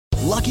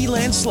Lucky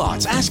Land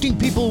Slots, asking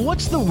people,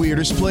 what's the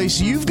weirdest place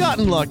you've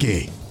gotten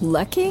lucky?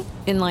 Lucky?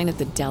 In line at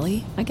the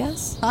deli, I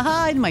guess?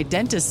 Aha, in my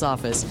dentist's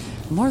office.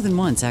 More than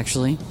once,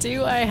 actually.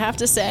 Do I have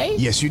to say?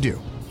 Yes, you do.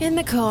 In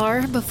the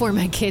car before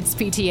my kids'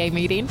 PTA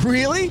meeting.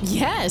 Really?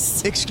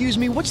 Yes. Excuse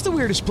me, what's the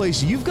weirdest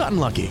place you've gotten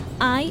lucky?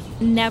 I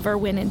never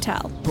win and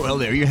tell. Well,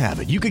 there you have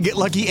it. You can get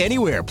lucky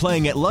anywhere,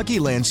 playing at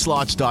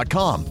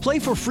LuckyLandSlots.com. Play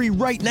for free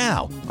right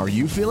now. Are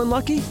you feeling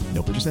lucky?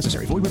 No purchase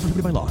necessary. Void where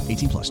prohibited by law.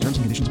 18 plus. Terms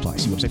and conditions apply.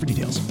 See website for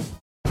details.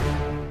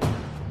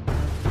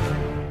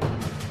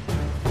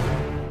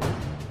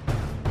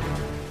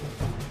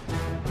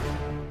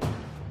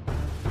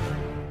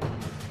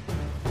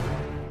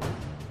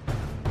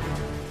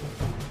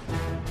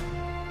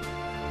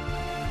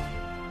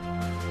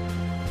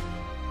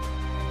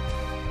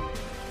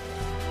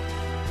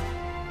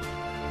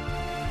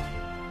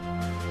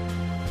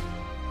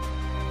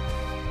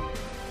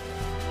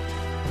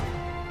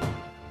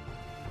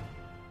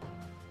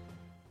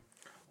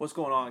 What's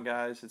going on,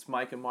 guys? It's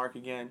Mike and Mark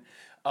again.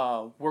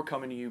 We're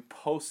coming to you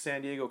post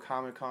San Diego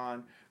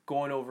Comic-Con,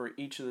 going over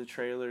each of the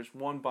trailers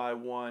one by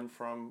one,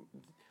 from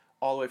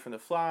all the way from The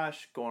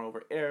Flash, going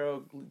over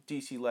Arrow,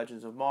 DC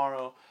Legends of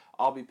Tomorrow.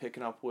 I'll be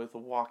picking up with The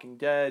Walking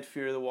Dead,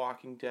 Fear the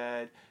Walking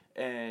Dead,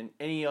 and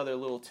any other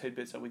little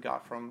tidbits that we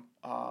got from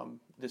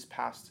this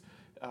past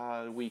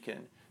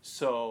weekend.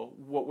 So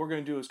what we're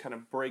going to do is kind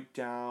of break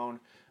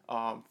down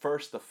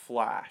first The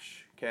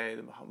Flash. Okay,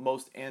 the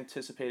most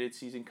anticipated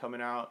season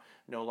coming out.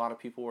 I know a lot of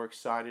people were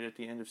excited at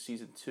the end of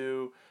season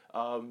 2,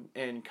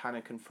 and kind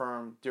of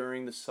confirmed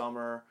during the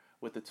summer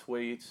with the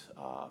tweets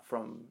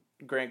from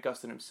Grant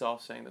Gustin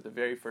himself, saying that the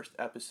very first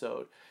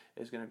episode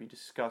is going to be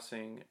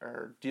discussing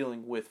or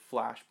dealing with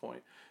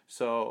Flashpoint.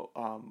 So,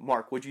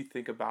 Mark, what do you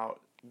think about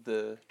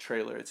the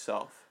trailer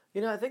itself? You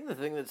know, I think the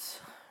thing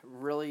that's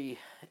really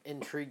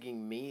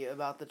intriguing me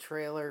about the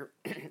trailer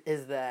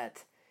is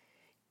that,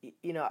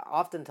 you know,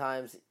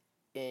 oftentimes,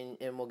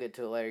 and we'll get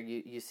to it later,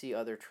 you see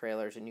other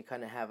trailers and you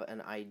kind of have an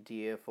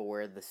idea for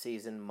where the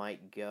season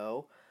might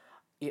go.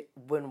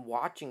 When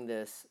watching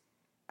this,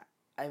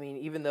 I mean,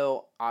 even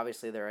though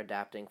obviously they're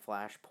adapting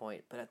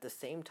Flashpoint, but at the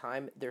same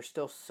time, there's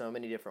still so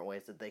many different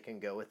ways that they can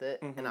go with it,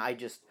 and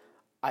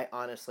I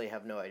honestly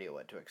have no idea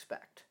what to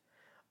expect.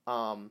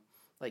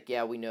 Like,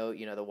 yeah, we know,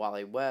 you know, the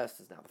Wally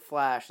West is now the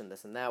Flash and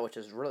this and that, which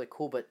is really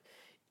cool, but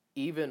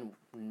even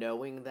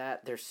knowing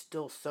that, there's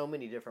still so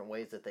many different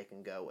ways that they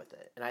can go with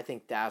it. And I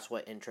think that's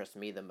what interests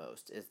me the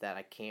most, is that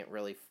I can't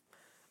really...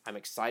 I'm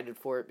excited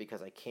for it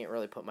because I can't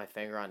really put my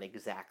finger on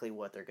exactly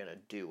what they're going to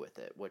do with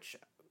it, which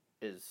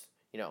is,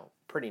 you know,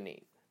 pretty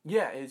neat.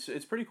 Yeah,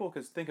 it's pretty cool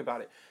because think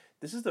about it.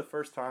 This is the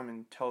first time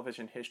in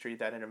television history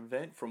that an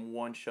event from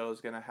one show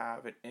is going to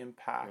have an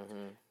impact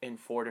in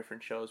 4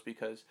 different shows,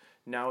 because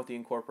now with the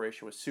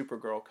incorporation with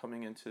Supergirl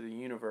coming into the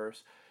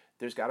universe,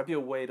 there's got to be a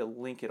way to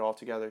link it all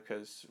together,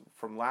 because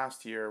from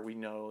last year we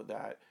know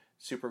that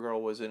Supergirl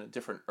was in a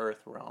different Earth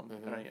realm,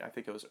 and I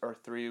think it was Earth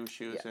 3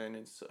 she was in,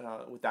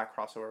 with that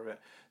crossover event.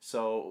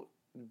 So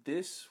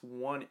this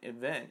one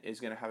event is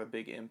going to have a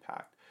big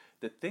impact.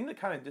 The thing that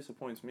kind of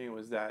disappoints me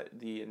was that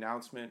the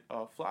announcement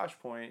of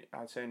Flashpoint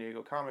at San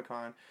Diego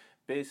Comic-Con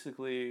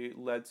basically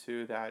led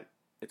to that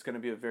it's going to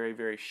be a very,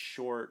 very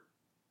short,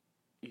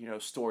 you know,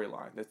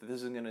 storyline. That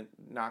this is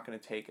not going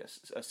to take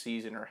a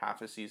season or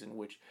half a season,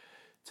 which...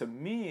 To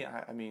me,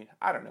 I mean,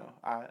 I don't know.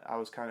 I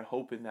was kind of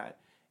hoping that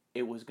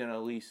it was going to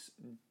at least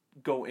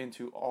go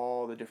into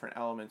all the different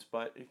elements,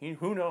 but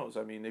who knows?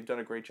 I mean, they've done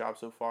a great job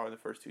so far in the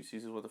first 2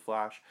 seasons with The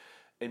Flash,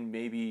 and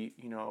maybe,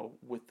 you know,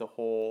 with the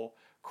whole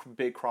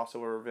big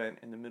crossover event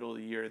in the middle of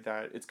the year,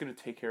 that it's going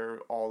to take care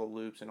of all the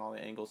loops and all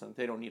the angles, and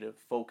they don't need to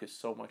focus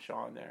so much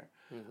on there.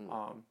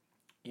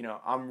 You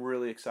know, I'm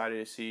really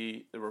excited to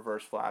see the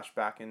Reverse Flash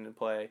back into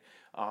play.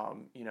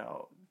 You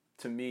know,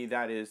 to me,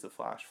 that is the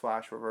Flash,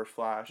 Reverse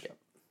Flash. Yep.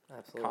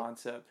 Absolutely.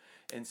 Concept,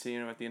 and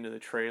seeing him at the end of the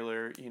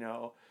trailer, you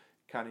know,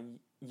 kind of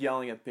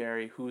yelling at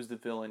Barry, who's the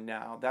villain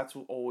now. That's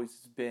always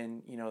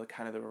been, you know,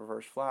 kind of the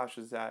Reverse Flash,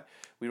 is that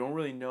we don't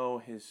really know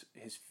his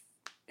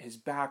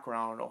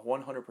background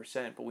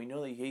 100%, but we know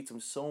that he hates him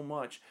so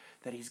much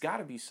that he's got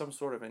to be some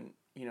sort of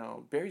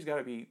Barry's got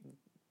to be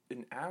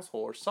an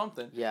asshole or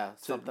something. Yeah,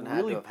 something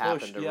had to have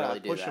happened to really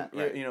do that. Him,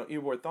 right. You know,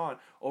 Eobard Thawne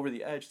over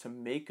the edge to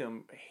make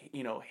him,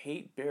 you know,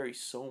 hate Barry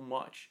so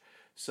much.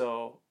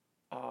 So,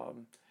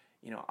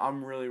 you know,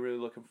 I'm really, really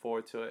looking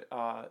forward to it.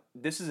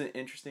 This is an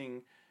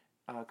interesting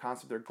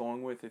concept they're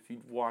going with. If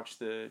you watch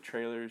the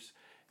trailers,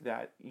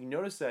 that you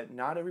notice that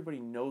not everybody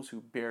knows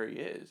who Barry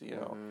is, you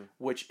know,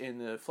 which in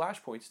the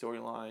Flashpoint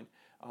storyline,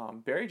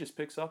 Barry just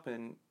picks up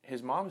and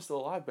his mom is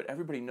still alive, but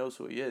everybody knows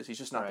who he is. He's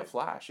just not the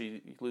Flash.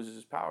 He loses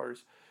his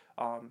powers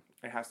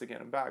and has to get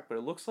him back. But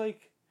it looks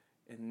like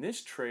in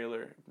this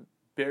trailer,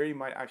 Barry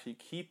might actually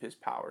keep his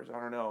powers.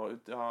 I don't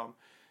know.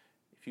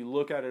 If you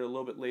look at it a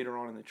little bit later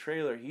on in the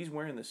trailer, he's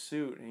wearing the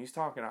suit and he's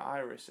talking to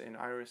Iris, and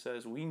Iris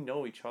says, "We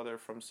know each other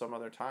from some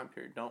other time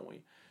period, don't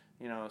we?"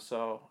 You know,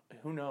 so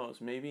who knows?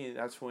 Maybe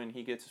that's when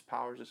he gets his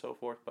powers and so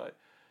forth. But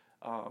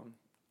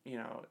you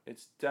know,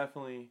 it's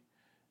definitely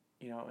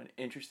an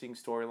interesting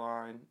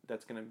storyline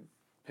that's going to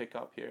pick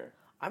up here.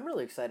 I'm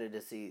really excited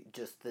to see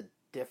just the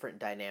different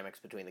dynamics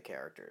between the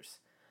characters.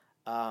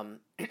 I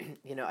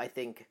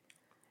think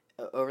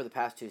over the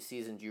past 2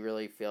 seasons, you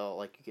really feel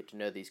like you get to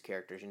know these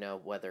characters.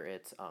 Whether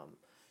it's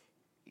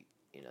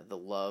the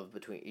love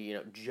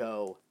between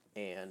Joe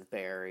and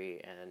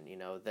Barry, and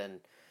then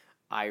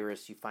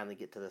Iris. You finally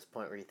get to this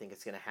point where you think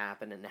it's going to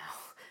happen, and now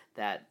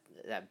that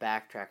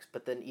backtracks.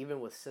 But then even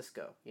with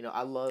Cisco,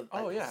 I love.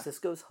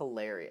 Cisco's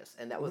hilarious,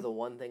 and that was the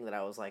one thing that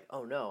I was like,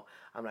 oh no,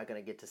 I'm not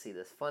going to get to see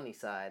this funny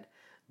side.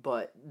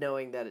 But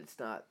knowing that it's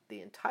not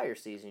the entire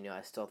season,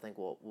 I still think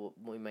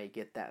we may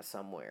get that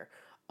somewhere.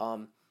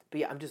 But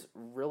yeah, I'm just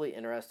really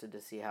interested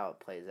to see how it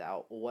plays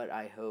out. What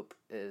I hope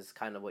is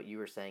kind of what you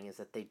were saying, is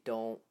that they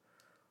don't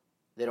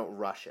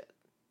rush it.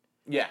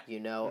 Yeah.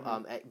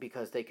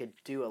 Because they could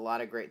do a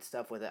lot of great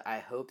stuff with it. I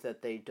hope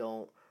that they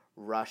don't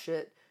rush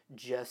it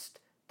just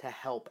to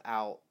help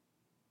out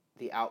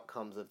the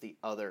outcomes of the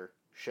other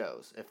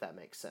shows, if that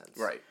makes sense.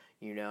 Right.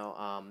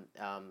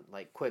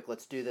 Like, quick,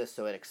 let's do this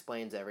so it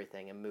explains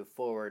everything and move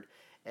forward.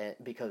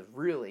 Because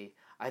really,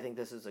 I think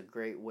this is a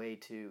great way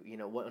to,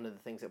 one of the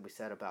things that we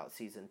said about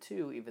season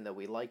 2, even though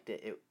we liked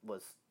it, it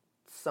was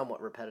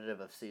somewhat repetitive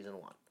of season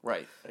 1.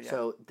 Right. Yeah.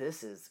 So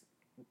this is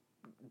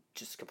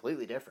just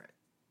completely different,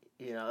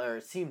 or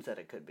it seems that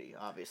it could be,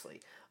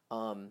 obviously.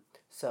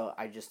 So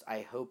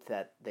I hope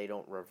that they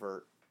don't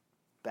revert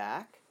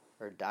back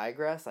or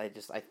digress. I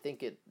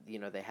think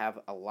they have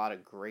a lot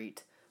of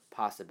great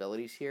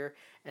possibilities here.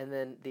 And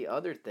then the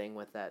other thing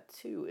with that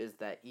too is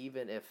that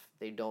even if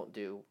they don't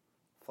do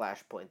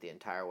Flashpoint the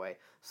entire way,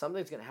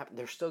 something's going to happen.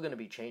 There's still going to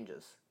be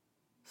changes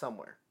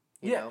somewhere.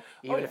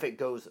 Even if it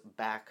goes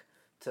back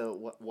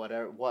to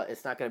whatever,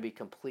 it's not going to be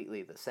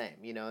completely the same.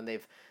 And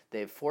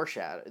they've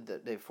foreshadowed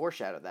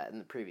that in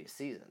the previous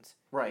seasons.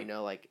 Right.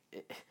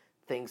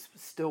 Things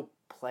still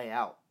play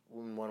out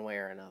in one way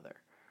or another.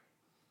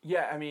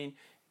 Yeah, I mean,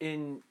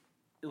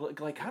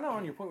 like kind of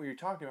on your point where you're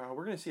talking about,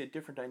 we're going to see a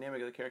different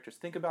dynamic of the characters.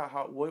 Think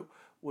about what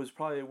was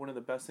probably one of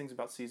the best things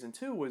about season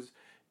 2 was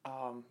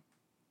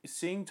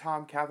seeing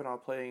Tom Cavanaugh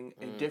playing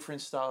a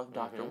different style of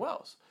Dr.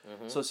 Wells.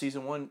 So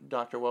season 1,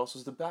 Dr. Wells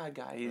was the bad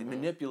guy, he's a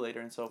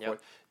manipulator and so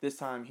forth. This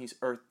time he's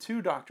Earth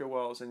 2 Dr.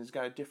 Wells, and he's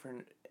got a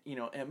different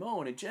MO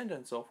and agenda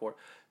and so forth.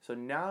 So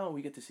now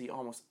we get to see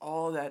almost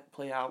all that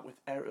play out with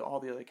all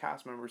the other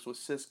cast members, with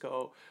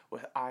Cisco,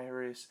 with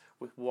Iris,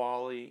 with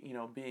Wally,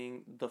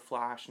 being the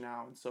Flash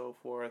now and so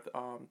forth.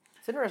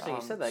 It's interesting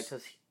you said that,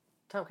 because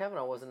Tom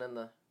Cavanaugh wasn't in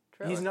the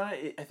trailer. He's not.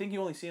 I think you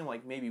only see him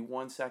like maybe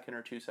 1 second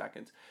or 2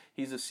 seconds.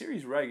 He's a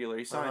series regular.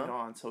 He signed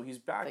on, so he's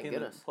back in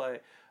the play.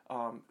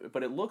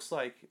 But it looks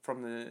like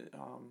from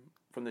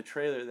the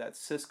trailer that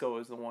Cisco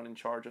is the one in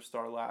charge of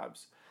Star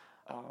Labs.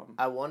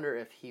 I wonder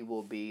if he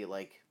will be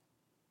like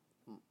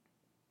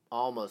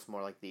almost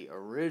more like the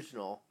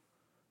original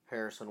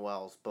Harrison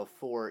Wells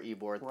before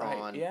Ebor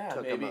Thawne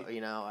took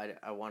him.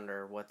 I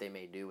wonder what they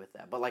may do with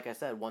that. But like I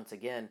said, once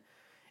again,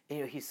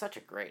 he's such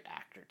a great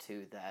actor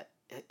too that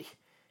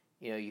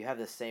you have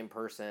the same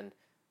person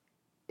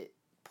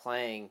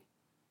playing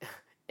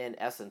in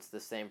essence the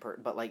same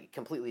person, but like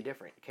completely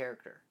different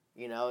character.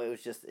 It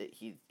was just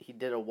he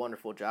did a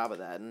wonderful job of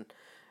that, and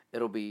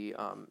it'll be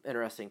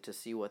interesting to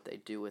see what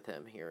they do with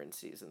him here in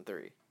season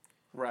 3.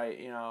 Right.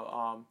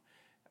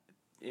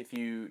 If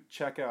you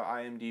check out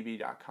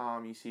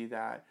imdb.com, you see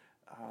that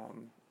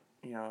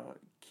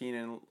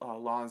Keenan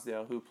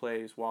Lonsdale, who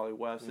plays Wally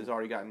West, has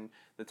already gotten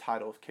the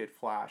title of Kid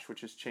Flash,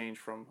 which has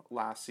changed from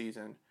last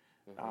season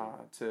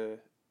to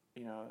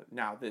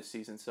now this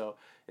season. So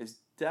it's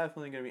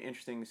definitely going to be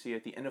interesting to see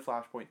at the end of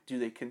Flashpoint, do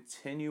they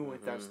continue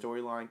with that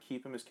storyline,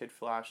 keep him as Kid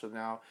Flash, so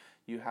now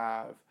you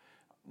have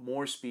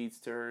more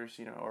speedsters,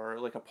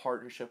 or like a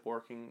partnership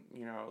working,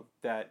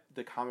 that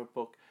the comic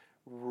book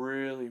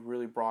really,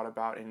 really brought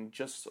about. And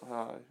just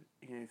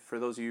for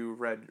those of you who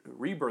read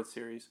Rebirth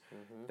series,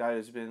 that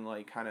has been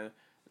like kind of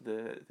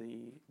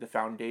the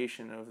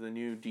foundation of the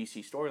new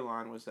DC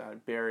storyline, was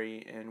that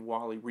Barry and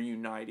Wally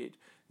reunited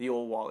the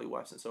old Wally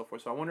West and so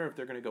forth. So I wonder if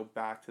they're going to go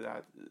back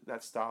to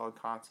that style and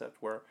concept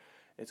where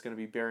it's going to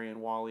be Barry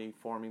and Wally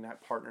forming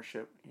that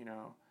partnership,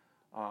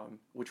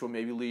 which will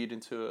maybe lead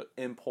into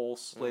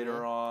Impulse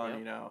later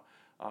on,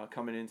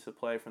 coming into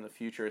play from the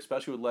future,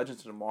 especially with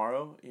Legends of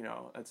Tomorrow.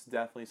 That's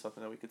definitely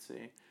something that we could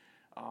see.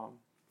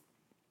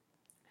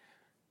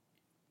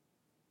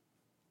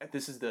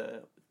 This is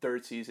the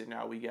 3rd season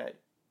now. We get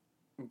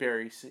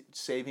Barry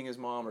saving his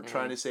mom or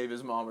trying to save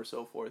his mom or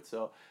so forth.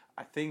 So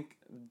I think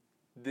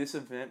this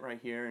event right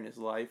here in his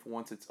life,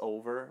 once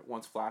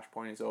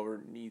Flashpoint is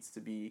over, needs to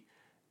be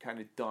kind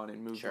of done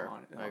and moved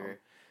on. I agree.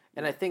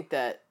 And I think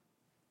that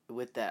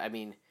with that, I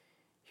mean,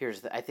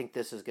 I think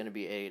this is going to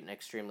be an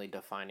extremely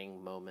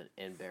defining moment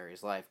in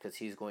Barry's life, because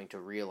he's going to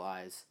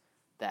realize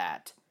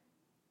that,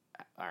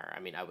 or I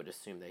mean, I would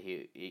assume that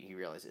he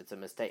realizes it's a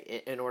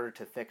mistake. In order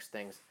to fix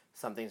things,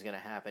 something's going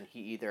to happen. He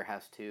either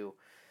has to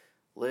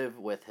live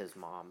with his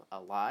mom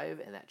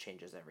alive, and that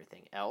changes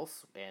everything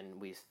else,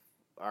 and we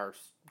are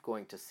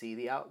going to see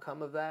the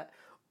outcome of that,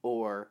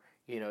 or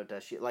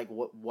Does she like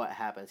what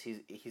happens?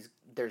 He's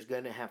there's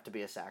going to have to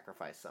be a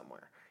sacrifice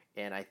somewhere,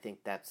 and I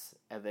think that's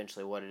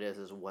eventually what it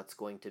is what's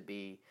going to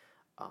be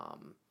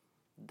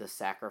the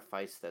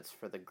sacrifice that's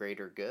for the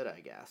greater good,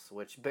 I guess.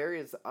 Which Barry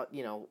is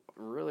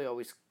really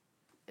always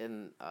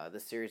in the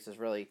series has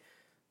really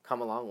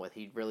come along with.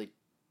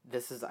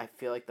 This is, I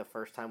feel like, the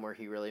first time where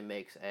he really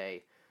makes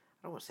I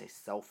don't want to say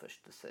selfish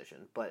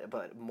decision,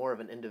 but more of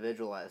an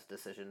individualized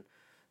decision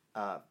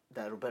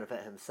that'll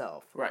benefit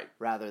himself, right,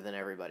 rather than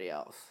everybody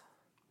else.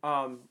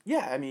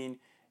 Yeah, I mean,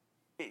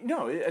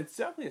 it's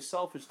definitely a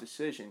selfish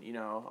decision. He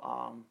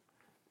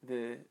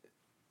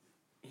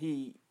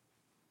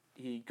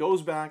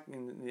goes back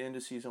in the end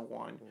of season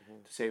 1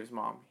 to save his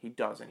mom. He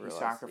doesn't. He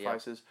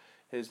sacrifices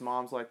his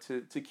mom's life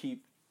to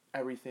keep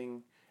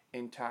everything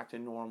intact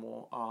and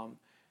normal.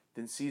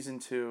 Then season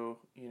 2,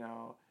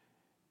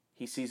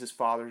 he sees his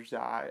father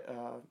die,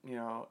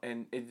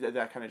 and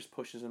that kind of just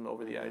pushes him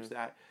over the edge.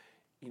 That,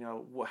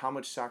 how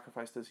much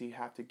sacrifice does he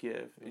have to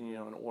give, in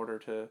order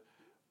to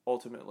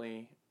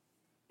ultimately,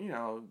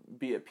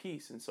 be at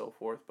peace and so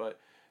forth, but,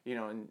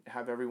 and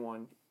have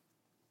everyone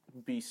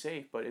be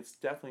safe. But it's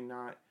definitely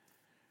not,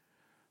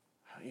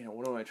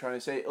 what am I trying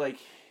to say? Like,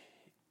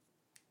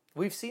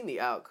 we've seen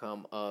the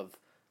outcome of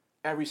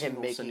every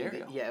single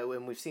scenario.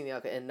 And we've seen the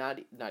outcome, and not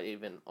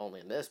even only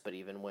in this, but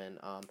even when,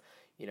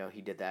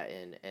 he did that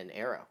in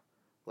Arrow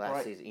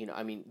last season.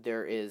 I mean,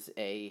 there is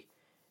a,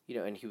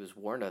 and he was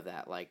warned of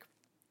that, like,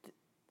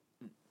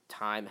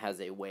 time has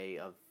a way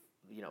of,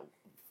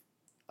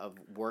 of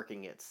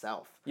working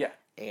itself. Yeah.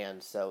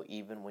 And so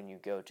even when you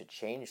go to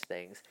change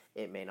things,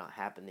 it may not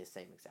happen the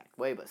same exact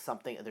way, but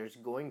there's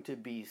going to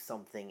be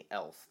something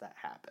else that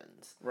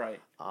happens. Right.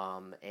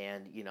 And,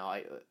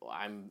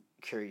 I'm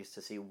curious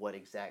to see what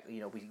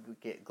exactly, we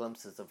get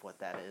glimpses of what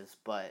that is,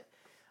 but,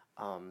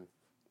 I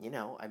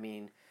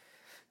mean,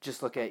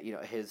 just look at,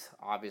 his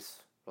obvious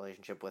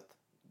relationship with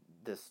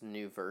this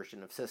new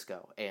version of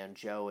Cisco, and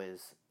Joe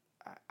is,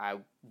 I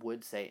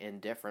would say,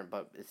 indifferent,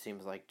 but it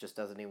seems like just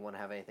doesn't even want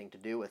to have anything to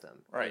do with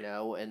him. Right.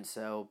 And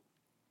so,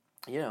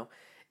 there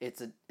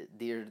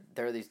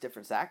are these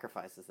different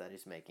sacrifices that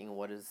he's making.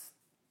 What does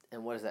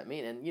that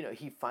mean? And,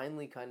 he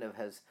finally kind of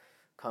has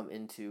come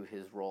into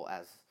his role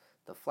as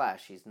the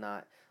Flash. He's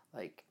not,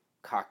 like,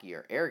 cocky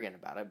or arrogant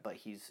about it, but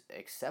he's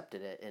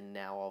accepted it, and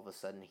now all of a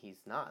sudden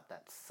he's not.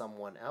 That's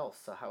someone else.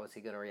 So how is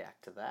he going to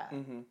react to that?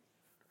 Mm-hmm.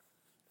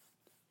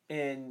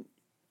 And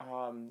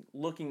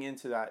looking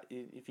into that,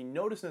 if you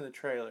notice in the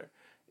trailer,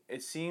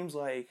 it seems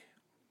like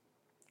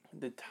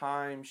the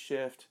time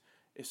shift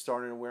is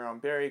starting to wear on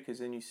Barry, because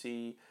then you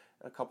see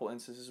a couple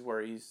instances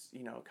where he's,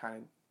 kind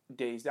of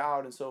dazed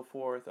out and so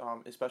forth,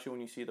 especially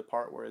when you see the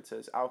part where it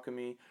says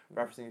alchemy,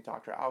 referencing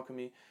Dr.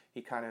 Alchemy.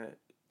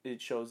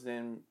 It shows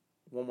then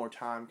one more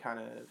time kind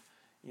of,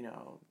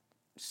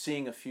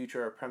 seeing a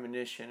future, a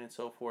premonition and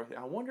so forth. And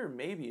I wonder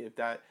maybe if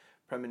that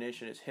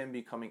premonition is him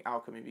becoming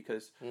Alchemy,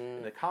 because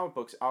in the comic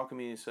books,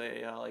 Alchemy is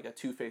like a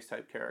Two-Face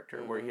type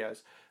character where he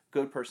has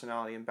good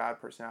personality and bad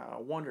personality.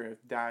 I wonder if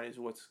that is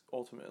what's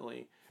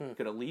ultimately going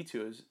to lead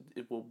to, is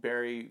it will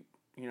Barry,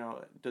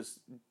 does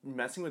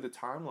messing with the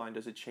timeline,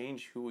 does it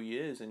change who he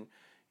is, and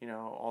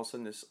all of a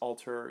sudden this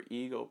alter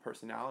ego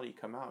personality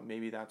come out?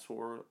 Maybe that's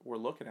what we're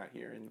looking at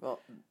here. And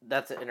well,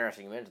 that's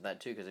interesting you mentioned that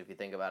too, because if you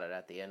think about it,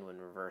 at the end when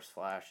Reverse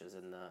Flash is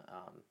in the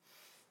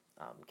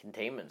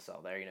containment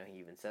cell there, he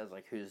even says,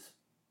 like, who's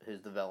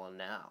the villain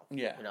now?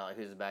 Yeah. Like,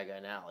 who's the bad guy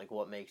now? Like,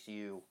 what makes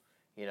you,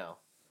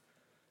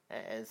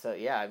 And so,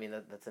 yeah, I mean,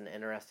 that's an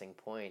interesting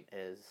point,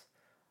 is,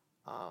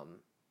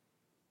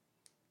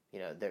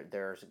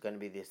 there's going to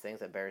be these things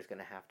that Barry's going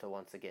to have to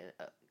once again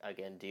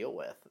deal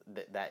with,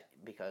 that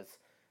because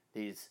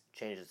these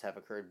changes have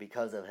occurred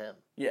because of him.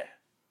 Yeah.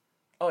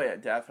 Oh, yeah,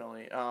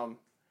 definitely.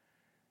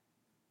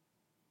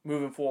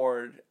 Moving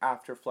forward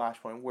after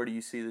Flashpoint, where do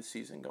you see this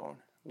season going?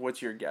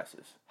 What's your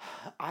guesses?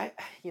 I'm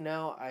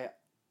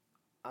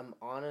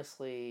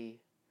honestly,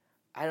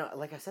 I don't,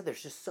 like I said,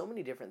 there's just so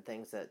many different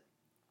things that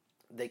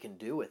they can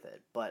do with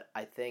it, but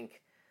I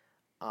think,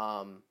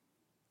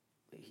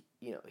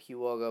 he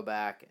will go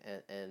back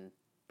and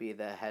be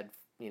the head,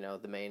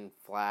 the main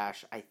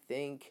Flash. I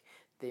think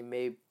they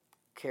may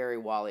carry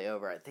Wally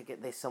over. I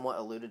think they somewhat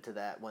alluded to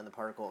that when the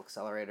particle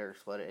accelerator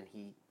exploded, and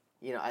he,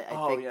 I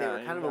think they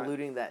were kind of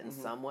alluding that in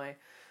some way,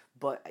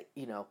 but,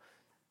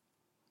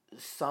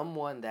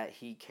 someone that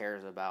he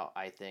cares about,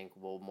 I think,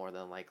 will more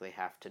than likely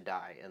have to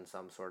die in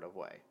some sort of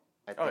way.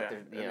 I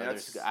think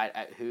there's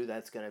who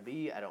that's going to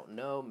be, I don't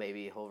know.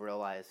 Maybe he'll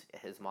realize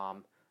his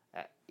mom,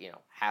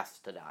 has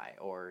to die,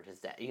 or his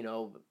dad,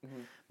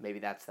 maybe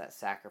that's that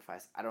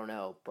sacrifice. I don't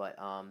know, but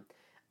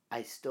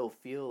I still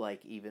feel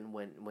like even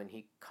when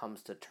he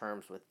comes to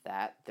terms with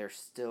that, there's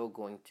still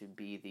going to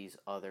be these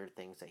other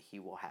things that he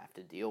will have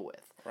to deal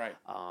with. Right.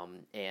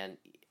 And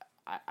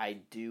I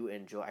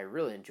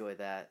really enjoy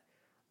that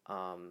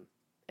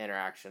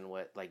interaction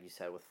with, like you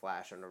said, with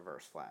Flash and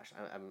Reverse Flash.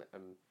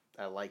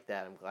 I like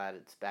that. I'm glad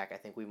it's back. I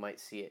think we might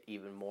see it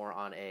even more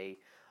on a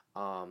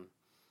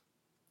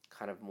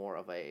kind of more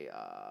of a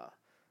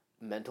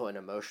mental and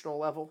emotional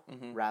level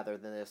rather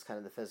than this kind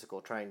of the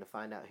physical trying to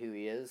find out who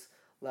he is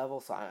level.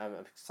 So I'm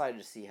excited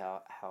to see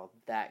how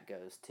that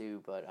goes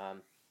too. But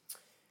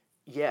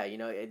yeah,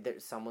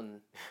 there's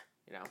someone,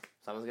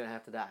 someone's gonna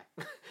have to die.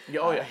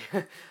 Oh yeah.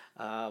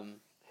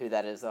 Who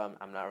that is,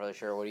 I'm not really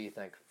sure. What do you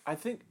think? I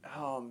think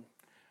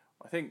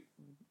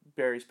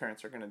Barry's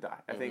parents are gonna die.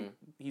 I think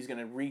he's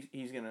gonna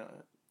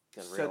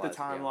set the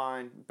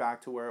timeline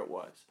back to where it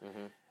was.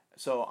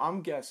 So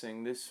I'm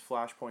guessing this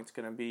Flashpoint's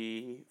gonna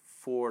be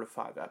 4 to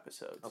 5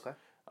 episodes. Okay.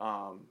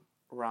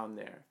 Around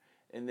there,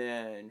 and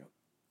then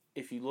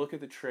if you look at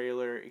the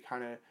trailer, it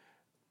kind of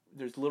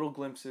there's little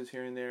glimpses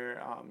here and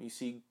there. You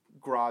see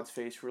Grodd's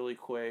face really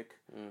quick.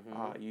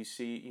 You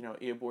see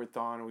Eobard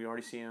Thawne. We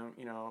already see him.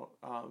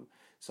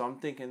 So I'm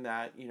thinking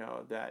that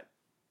that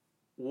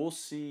we'll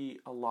see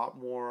a lot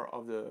more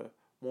of the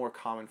more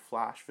common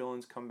Flash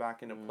villains come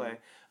back into play.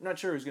 I'm not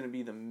sure who's going to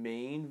be the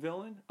main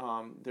villain.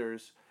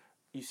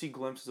 You see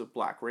glimpses of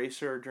Black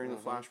Racer during the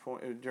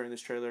Flashpoint during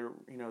this trailer.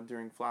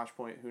 During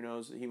Flashpoint, who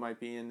knows? He might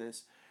be in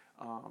this,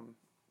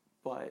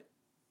 but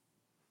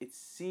it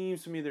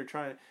seems to me they're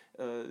trying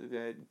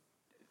that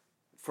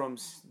from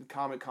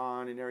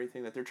Comic-Con and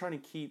everything that they're trying to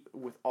keep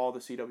with all the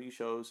CW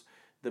shows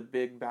the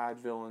big bad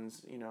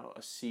villains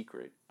a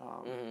secret,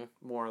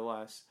 more or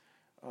less,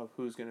 of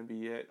who's going to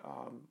be it.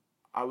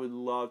 I would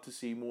love to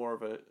see more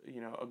of a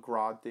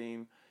Grodd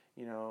theme.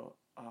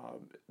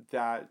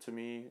 That to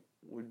me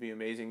would be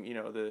amazing.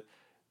 The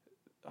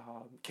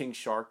King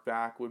Shark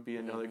back would be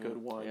another good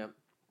one. Yep.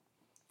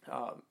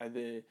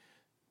 And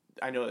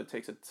I know it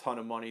takes a ton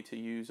of money to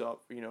use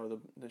up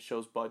the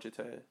show's budget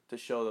to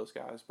show those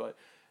guys, but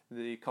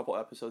the couple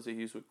episodes they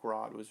used with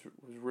Grodd was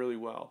really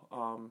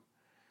well.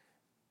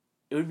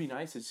 It would be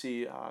nice to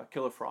see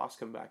Killer Frost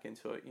come back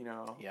into it.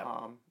 Yep.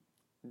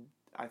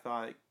 I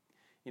thought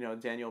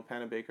Daniel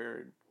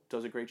Panabaker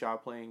does a great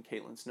job playing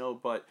Caitlin Snow,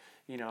 but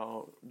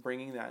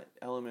bringing that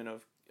element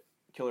of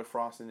Killer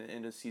Frost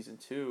into season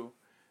 2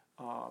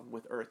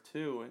 with Earth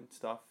 2 and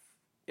stuff,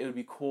 it would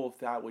be cool if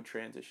that would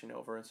transition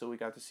over, and so we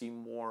got to see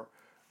more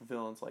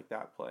villains like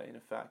that play in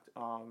effect.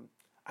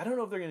 I don't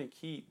know if they're going to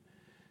keep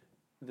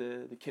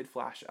the Kid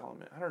Flash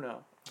element. I don't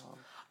know.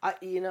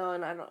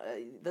 And I don't.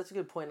 That's a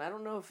good point. I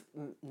don't know if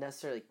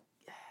necessarily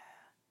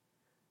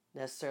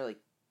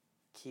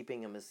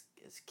keeping him as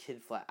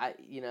Kid Flash. I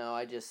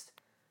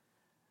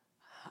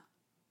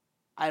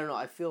don't know.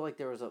 I feel like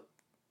there was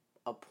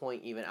a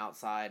point even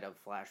outside of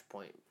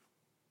Flashpoint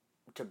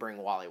to bring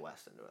Wally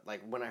West into it.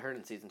 Like when I heard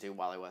in season 2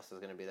 Wally West is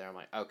going to be there, I'm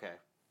like, okay,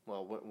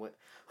 well,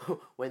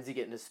 when's he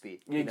getting his speed?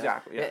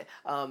 Exactly.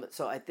 Yeah.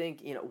 So I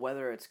think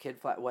whether it's Kid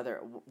Flash,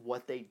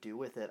 what they do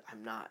with it,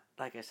 I'm not,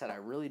 like I said, I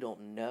really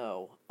don't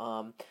know.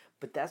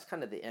 But that's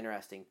kind of the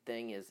interesting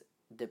thing is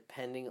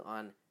depending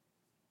on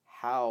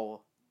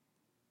how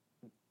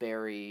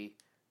Barry,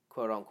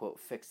 quote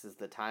unquote, fixes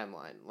the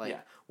timeline. Like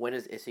when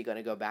is he going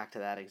to go back to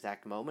that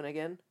exact moment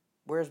again?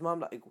 Where's mom?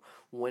 Like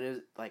when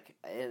is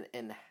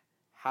and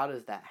how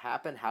does that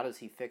happen? How does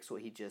he fix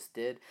what he just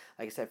did?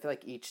 Like I said, I feel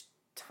like each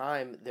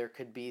time there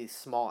could be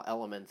small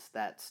elements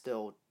that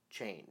still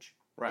change.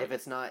 Right. If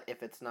it's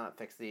not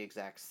fixed the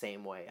exact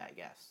same way, I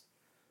guess.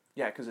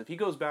 Yeah, because if he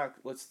goes back,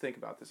 let's think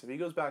about this. If he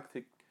goes back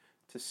to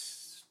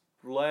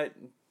let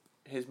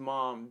his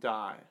mom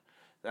die,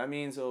 that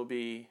means it'll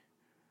be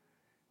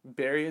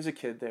Barry as a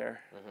kid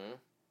there.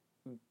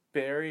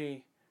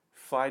 Barry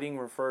fighting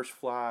Reverse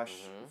Flash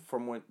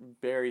from what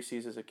Barry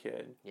sees as a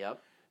kid.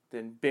 Yep.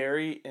 Then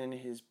Barry in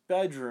his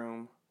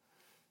bedroom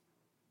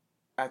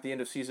at the end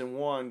of season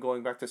 1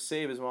 going back to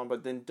save his mom,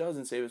 but then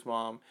doesn't save his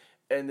mom.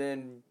 And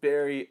then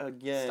Barry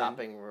again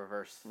stopping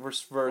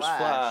Reverse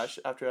Flash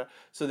after that.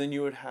 So then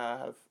you would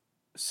have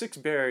 6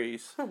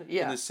 Barrys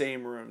in the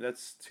same room.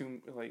 That's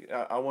too,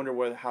 I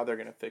wonder how they're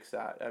going to fix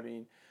that. I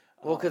mean...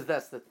 Well, because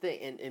that's the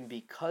thing. And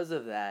because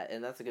of that,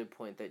 and that's a good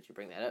point that you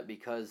bring that up,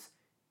 because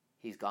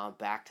he's gone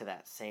back to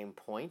that same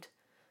point,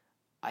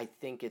 I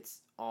think it's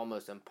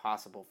almost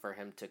impossible for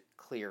him to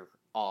clear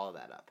all of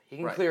that up. He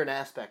can clear an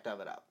aspect of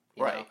it up.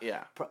 You know?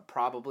 Yeah.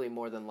 Probably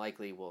more than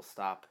likely will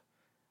stop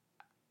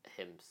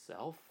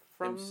himself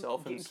from...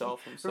 Himself.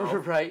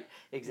 Right,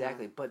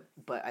 exactly. Yeah.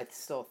 But I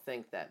still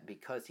think that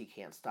because he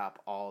can't stop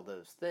all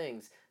those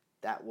things,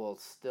 that will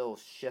still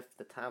shift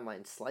the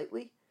timeline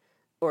slightly,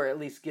 or at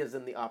least gives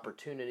them the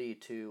opportunity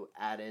to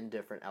add in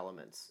different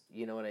elements.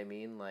 You know what I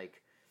mean?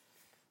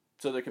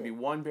 So there could be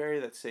one Barry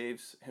that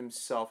saves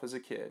himself as a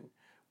kid,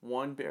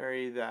 one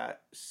Barry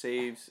that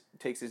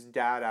takes his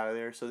dad out of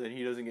there so that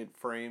he doesn't get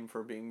framed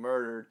for being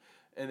murdered,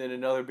 and then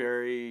another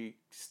Barry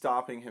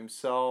stopping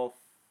himself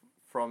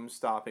from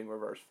stopping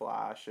Reverse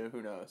Flash, and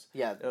who knows?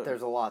 Yeah,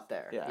 there's a lot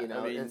there. Yeah,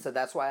 and so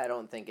that's why I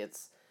don't think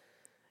it's,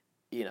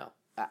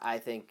 I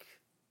think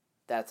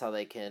that's how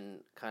they can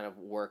kind of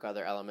work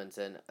other elements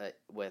in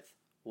with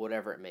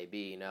whatever it may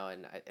be,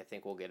 and I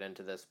think we'll get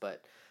into this,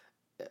 but,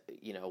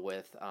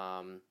 with,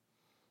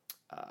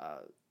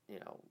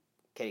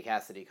 Katie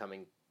Cassidy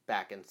coming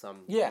back in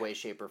some way,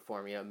 shape, or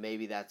form,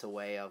 maybe that's a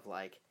way of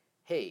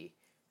hey,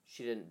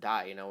 she didn't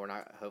die. You know,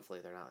 hopefully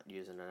they're not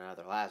using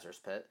another Lazarus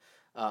pit.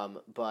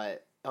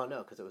 But oh no,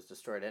 because it was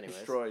destroyed anyways.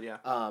 Destroyed, yeah.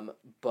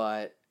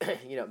 But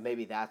you know,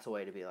 maybe that's a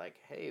way to be like,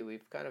 hey,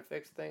 we've kind of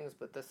fixed things,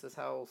 but this is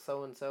how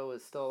so and so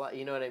is still alive.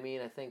 You know what I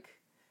mean? I think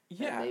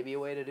that may be a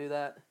way to do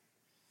that.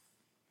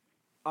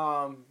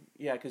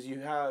 Yeah, because you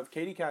have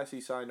Katie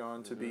Cassidy signed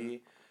on to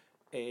be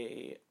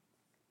a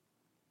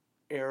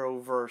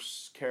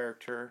Arrowverse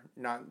character,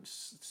 not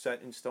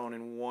set in stone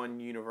in one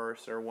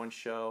universe or one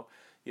show.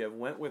 You have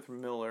Wentworth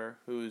Miller,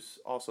 who's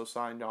also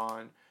signed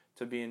on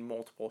to be in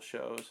multiple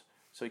shows.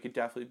 So he could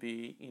definitely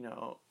be, you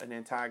know, an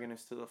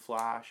antagonist to the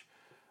Flash.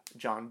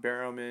 John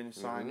Barrowman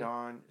signed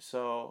on.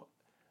 So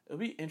it'll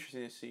be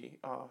interesting to see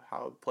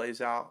how it plays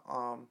out.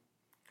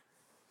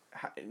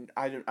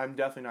 I'm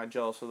definitely not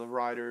jealous of the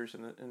writers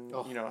and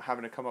you know,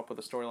 having to come up with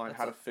a storyline,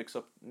 how to fix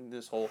up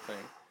this whole thing.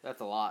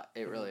 That's a lot.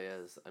 It really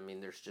is. I mean,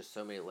 there's just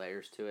so many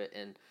layers to it,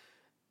 and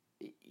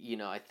you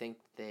know, I think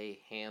they've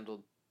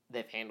handled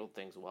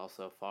things well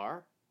so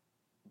far,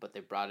 but they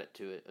brought it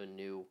to a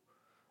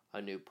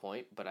new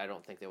point. But I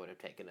don't think they would have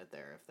taken it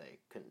there if they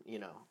couldn't, you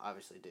know,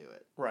 obviously do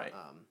it. Right.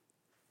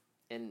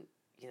 And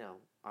you know,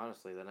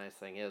 honestly, the nice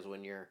thing is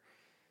when you're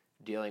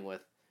dealing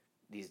with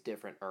these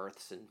different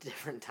Earths and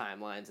different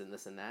timelines and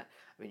this and that,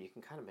 I mean, you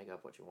can kind of make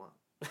up what you want.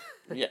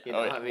 Yeah, you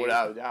know, I mean,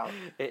 without a doubt.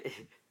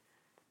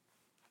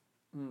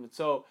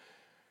 So,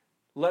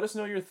 let us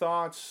know your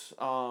thoughts,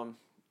 you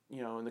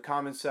know, in the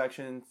comments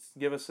section.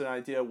 Give us an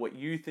idea of what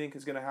you think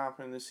is going to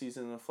happen this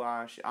season in The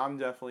Flash. I'm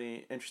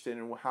definitely interested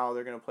in how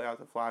they're going to play out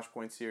the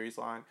Flashpoint series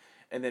line.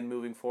 And then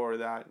moving forward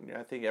that,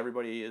 I think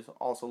everybody is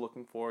also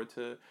looking forward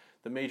to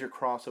the major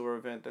crossover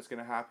event that's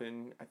going to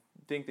happen. I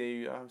think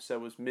they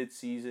said was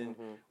mid-season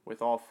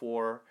with all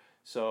four.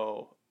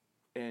 So,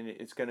 and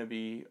it's going to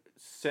be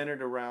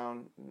centered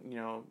around, you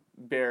know,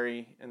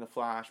 Barry and the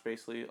Flash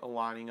basically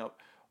aligning up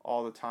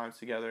all the times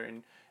together.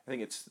 And I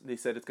think they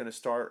said it's going to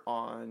start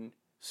on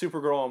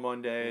Supergirl on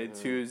Monday,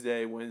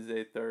 Tuesday,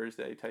 Wednesday,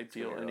 Thursday type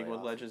deal, ending with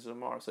Legends of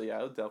Tomorrow. So yeah,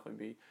 it'll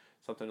definitely be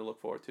something to look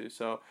forward to.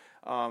 So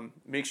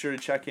make sure to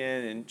check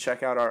in and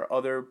check out our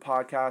other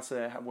podcasts.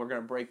 We're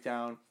going to break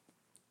down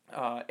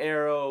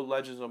Arrow,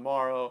 Legends of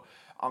Tomorrow.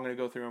 I'm going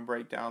to go through and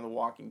break down The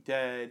Walking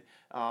Dead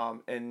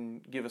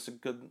and give us a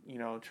good, you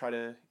know, try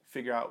to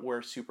figure out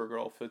where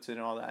Supergirl fits in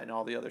and all that and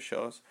all the other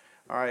shows.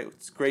 All right,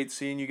 it's great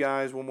seeing you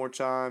guys one more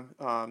time.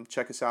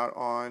 Check us out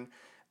on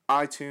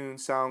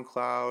iTunes,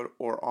 SoundCloud,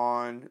 or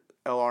on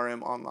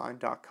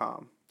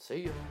LRMonline.com.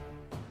 See you.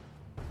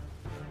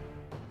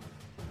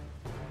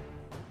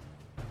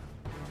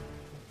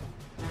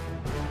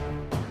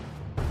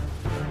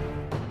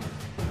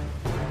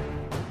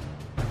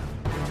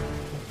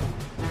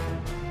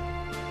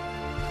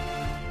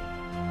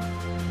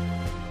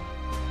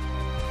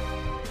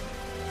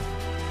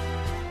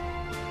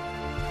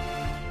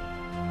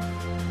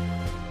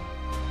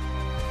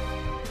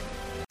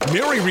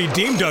 Mary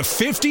redeemed a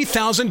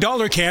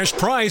 $50,000 cash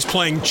prize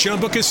playing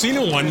Chumba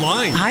Casino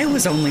online. I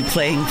was only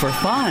playing for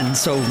fun,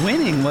 so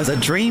winning was a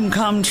dream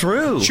come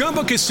true.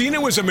 Chumba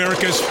Casino is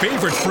America's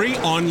favorite free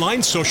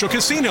online social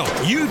casino.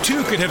 You,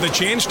 too, could have the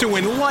chance to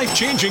win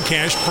life-changing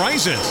cash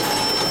prizes.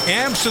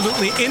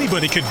 Absolutely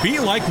anybody could be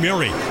like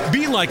Mary.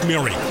 Be like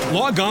Mary.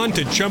 Log on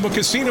to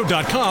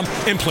ChumbaCasino.com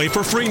and play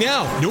for free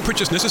now. No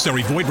purchase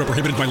necessary. Void where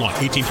prohibited by law.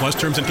 18 plus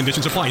terms and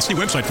conditions apply. See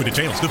website for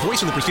details. The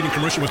voice in the preceding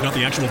commercial was not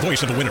the actual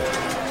voice of the winner.